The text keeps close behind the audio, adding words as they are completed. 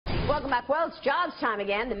Welcome back. Well, it's jobs time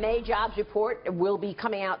again. The May jobs report will be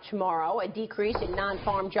coming out tomorrow. A decrease in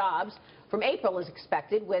non-farm jobs from April is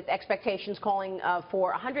expected, with expectations calling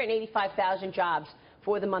for 185,000 jobs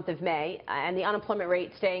for the month of May, and the unemployment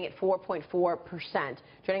rate staying at 4.4%.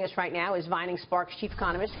 Joining us right now is Vining Sparks chief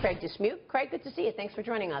economist Craig Dismuke. Craig, good to see you. Thanks for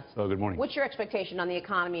joining us. Oh, good morning. What's your expectation on the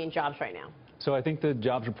economy and jobs right now? So I think the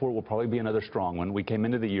jobs report will probably be another strong one. We came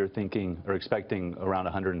into the year thinking or expecting around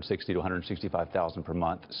 160 to 165,000 per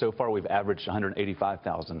month. So far, we've averaged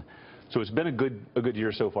 185,000. So it's been a good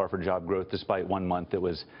year so far for job growth, despite 1 month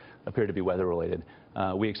that appeared to be weather related.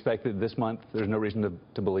 We expect that this month, there's no reason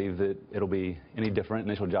to believe that it'll be any different.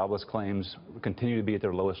 Initial jobless claims continue to be at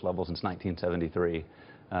their lowest level since 1973.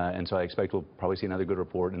 And so I expect we'll probably see another good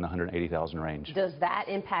report in the 180,000 range. Does that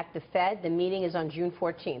impact the Fed? The meeting is on June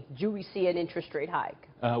 14th. Do we see an interest rate hike?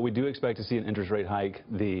 We do expect to see an interest rate hike.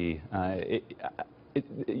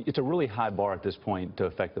 It's a really high bar at this point to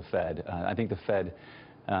affect the Fed. I think the Fed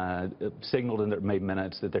signaled in their May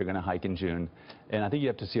minutes that they're going to hike in June. And I think you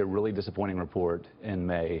have to see a really disappointing report in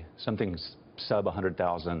May, something sub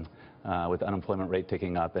 100,000 with the unemployment rate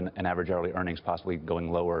ticking up and average hourly earnings possibly going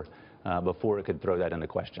lower before it could throw that into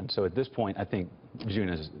question. So at this point, I think June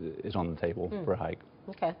is on the table for a hike.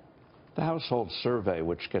 Okay. The household survey,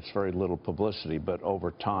 which gets very little publicity, but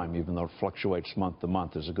over time, even though it fluctuates month to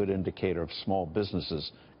month, is a good indicator of small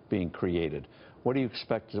businesses being created. What do you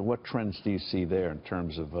expect? What trends do you see there in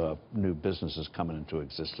terms of new businesses coming into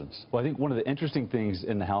existence? Well, I think one of the interesting things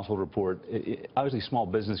in the household report, obviously small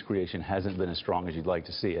business creation hasn't been as strong as you'd like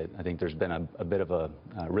to see it. I think there's been a bit of a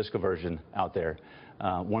risk aversion out there.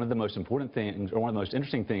 One of the most important things, or one of the most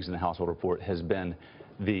interesting things in the household report has been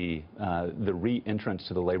the re-entrance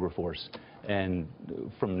to the labor force. And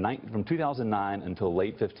from 2009 until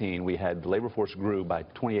late 15, we had the labor force grew by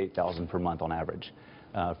 28,000 per month on average.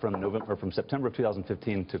 From September of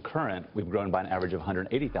 2015 to current, we've grown by an average of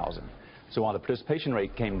 180,000. So while the participation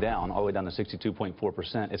rate came down, all the way down to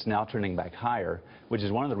 62.4%, it's now turning back higher, which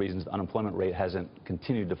is one of the reasons the unemployment rate hasn't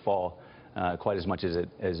continued to fall quite as much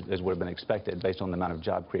as would have been expected based on the amount of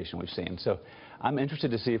job creation we've seen. So I'm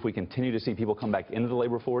interested to see if we continue to see people come back into the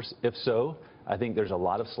labor force. If so, I think there's a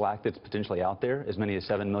lot of slack that's potentially out there, as many as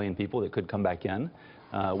 7 million people that could come back in,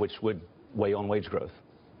 which would weigh on wage growth.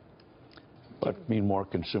 But mean more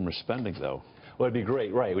consumer spending, though. Well, it'd be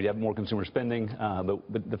great, right? We'd have more consumer spending,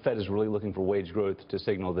 but the Fed is really looking for wage growth to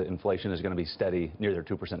signal that inflation is going to be steady near their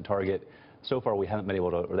 2% target. So far, we haven't been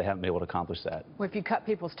able to, or they haven't been able to accomplish that. Well, if you cut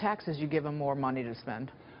people's taxes, you give them more money to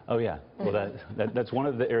spend. Oh, yeah. Well, that's one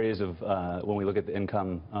of the areas of when we look at the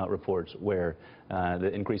income reports where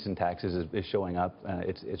the increase in taxes is showing up.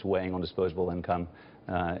 It's weighing on disposable income,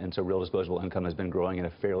 and so real disposable income has been growing at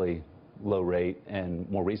a fairly low rate, and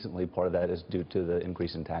more recently part of that is due to the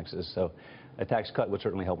increase in taxes. So a tax cut would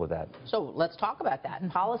certainly help with that. So let's talk about that.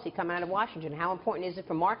 Policy coming out of Washington. How important is it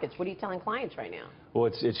for markets? What are you telling clients right now? Well,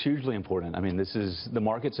 it's hugely important. I mean, the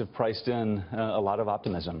markets have priced in a lot of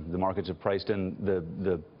optimism. The markets have priced in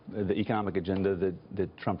the economic agenda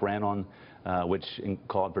that Trump ran on, which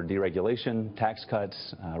called for deregulation, tax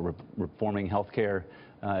cuts, reforming health care,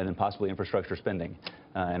 and then possibly infrastructure spending.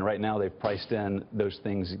 And right now they've priced in those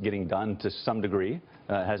things getting done to some degree.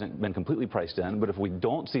 It hasn't been completely priced in, but if we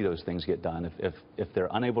don't see those things get done, if they're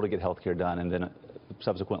unable to get health care done and then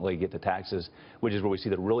subsequently get the taxes, which is where we see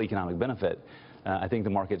the real economic benefit, I think the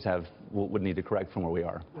markets would need to correct from where we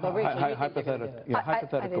are.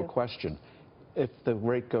 Hypothetical question. If the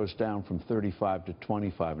rate goes down from 35 to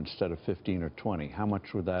 25 instead of 15 or 20, how much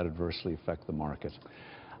would that adversely affect the market?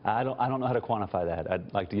 I don't know how to quantify that.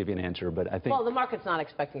 I'd like to give you an answer, but I think... Well, the market's not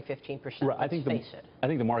expecting 15%, right, I think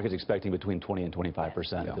the market's expecting between 20 and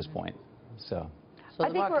 25% at this point. So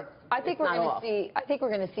I think we're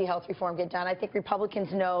going to see health reform get done. I think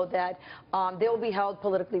Republicans know that they will be held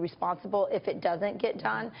politically responsible if it doesn't get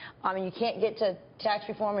done. And you can't get to tax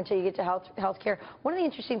reform until you get to health care. One of the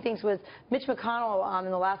interesting things was Mitch McConnell in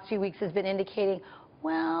the last few weeks has been indicating,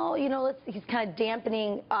 well, you know, he's kind of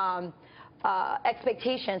dampening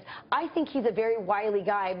expectations. I think he's a very wily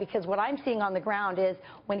guy, because what I'm seeing on the ground is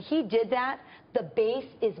when he did that, the base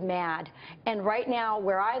is mad. And right now,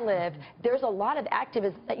 where I live, there's a lot of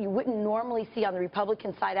activism that you wouldn't normally see on the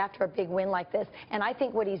Republican side after a big win like this. And I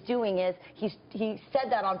think what he's doing is he said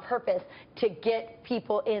that on purpose to get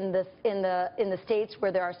people in the states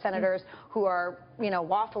where there are senators who are,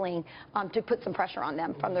 waffling to put some pressure on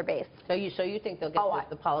them from their base. So you think they'll get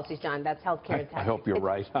the policies done? That's healthcare and tax. I hope you're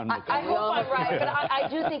right. I hope I'm right, but I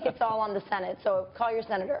do think it's all on the Senate, so call your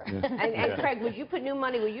senator. And Craig, would you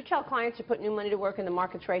tell clients to put new money to work in the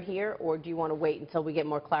markets right here, or do you want to wait until we get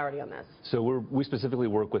more clarity on this? So we specifically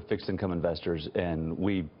work with fixed income investors, and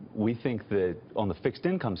we think that on the fixed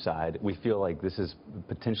income side, we feel like this is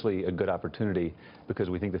potentially a good opportunity because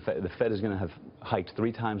we think the Fed is going to have hiked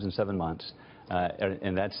 3 times in 7 months.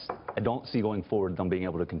 And I don't see going forward them being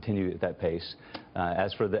able to continue at that pace.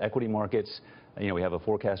 As for the equity markets, we have a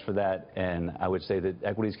forecast for that, and I would say that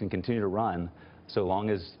equities can continue to run so long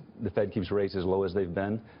as the Fed keeps rates as low as they've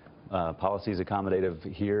been. Policy is accommodative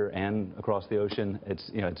here and across the ocean.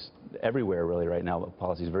 It's everywhere really right now.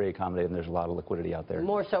 Policy is very accommodative, and there's a lot of liquidity out there.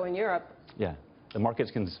 More so in Europe. Yeah, the markets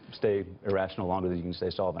can stay irrational longer than you can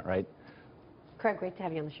stay solvent, right? Craig, great to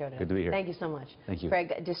have you on the show today. Good to be here. Thank you so much. Thank you.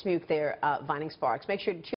 Craig Dismuke there, Vining Sparks. Make sure to